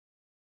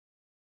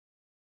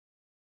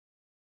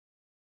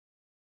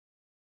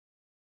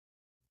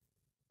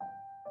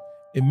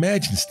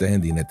Imagine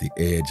standing at the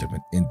edge of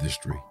an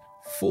industry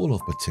full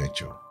of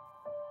potential.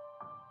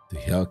 The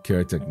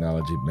healthcare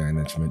technology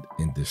management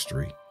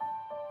industry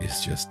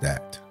is just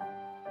that.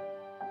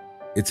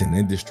 It's an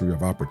industry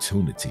of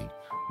opportunity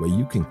where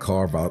you can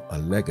carve out a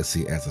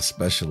legacy as a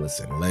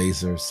specialist in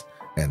lasers,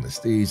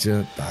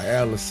 anesthesia,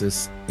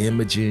 dialysis,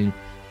 imaging,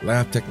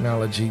 lab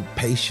technology,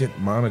 patient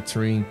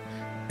monitoring,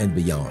 and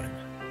beyond.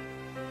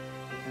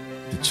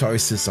 The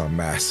choices are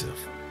massive,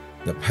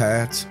 the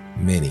paths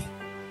many.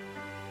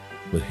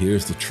 But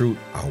here's the truth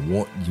I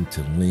want you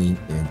to lean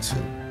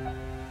into.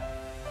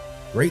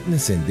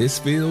 Greatness in this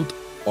field,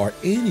 or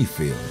any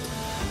field,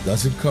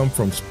 doesn't come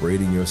from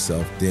spreading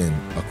yourself thin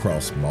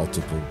across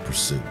multiple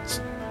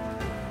pursuits.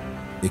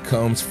 It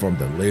comes from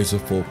the laser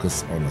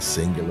focus on a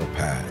singular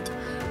path,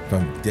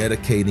 from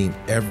dedicating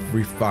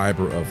every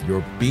fiber of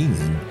your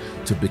being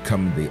to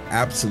becoming the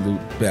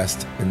absolute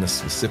best in a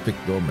specific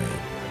domain.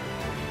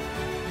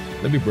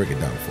 Let me break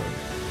it down for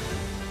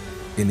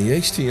you. In the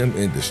HTM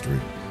industry,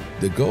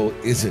 the goal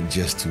isn't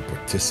just to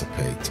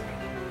participate.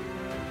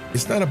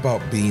 It's not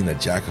about being a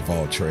jack of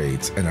all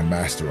trades and a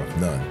master of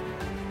none.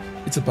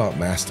 It's about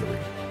mastery.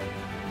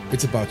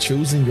 It's about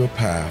choosing your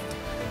path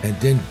and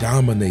then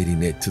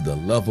dominating it to the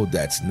level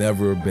that's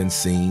never been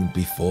seen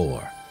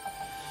before.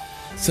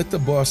 Set the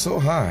bar so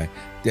high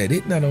that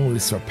it not only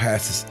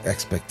surpasses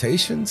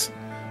expectations,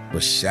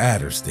 but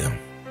shatters them.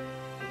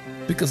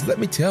 Because let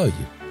me tell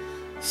you,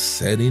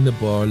 setting the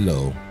bar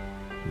low,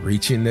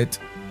 reaching it,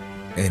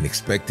 and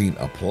expecting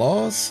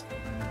applause,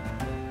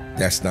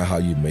 that's not how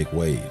you make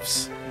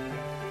waves.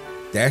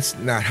 That's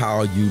not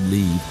how you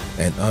leave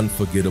an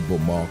unforgettable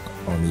mark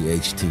on the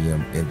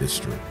HTM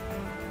industry.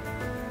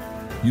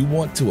 You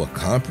want to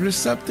accomplish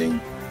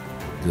something?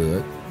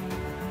 Good.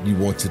 You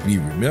want to be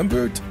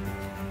remembered?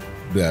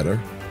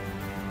 Better.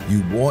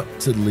 You want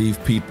to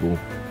leave people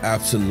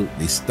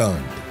absolutely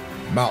stunned,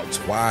 mouths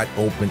wide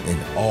open in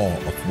awe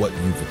of what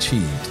you've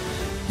achieved,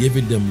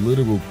 giving them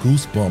literal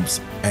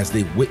goosebumps as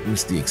they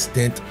witness the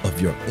extent of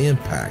your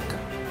impact.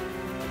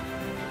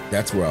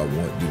 That's where I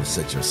want you to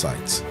set your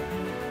sights.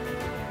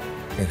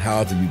 And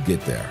how do you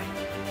get there?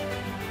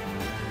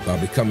 By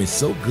becoming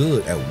so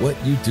good at what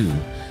you do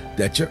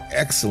that your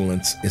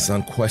excellence is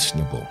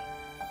unquestionable.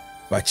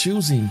 By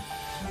choosing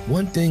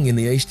one thing in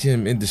the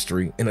HTM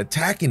industry and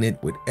attacking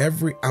it with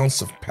every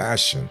ounce of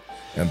passion,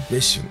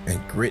 ambition,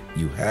 and grit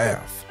you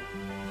have.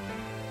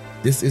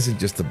 This isn't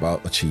just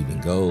about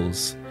achieving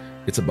goals.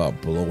 It's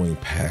about blowing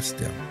past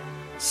them,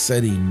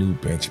 setting new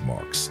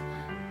benchmarks,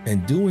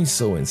 and doing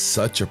so in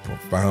such a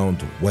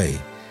profound way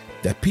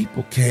that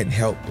people can't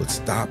help but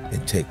stop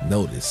and take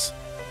notice.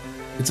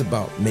 It's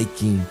about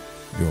making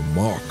your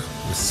mark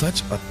with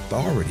such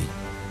authority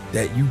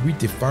that you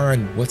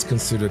redefine what's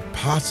considered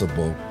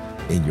possible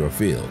in your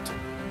field.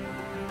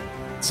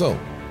 So,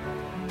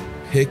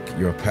 pick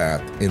your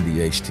path in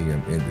the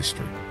HTM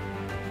industry.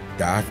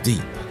 Dive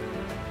deep,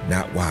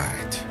 not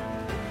wide.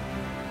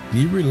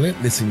 Be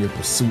relentless in your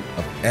pursuit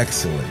of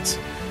excellence,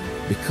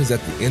 because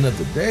at the end of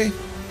the day,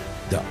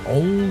 the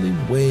only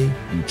way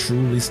you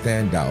truly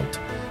stand out,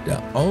 the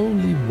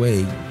only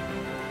way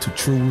to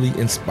truly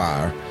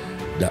inspire,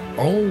 the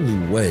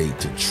only way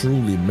to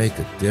truly make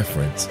a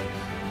difference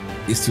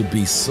is to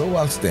be so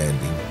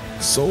outstanding,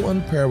 so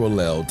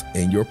unparalleled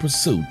in your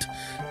pursuit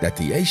that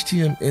the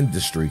HTM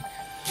industry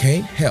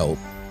can't help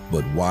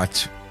but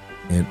watch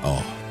in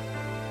awe.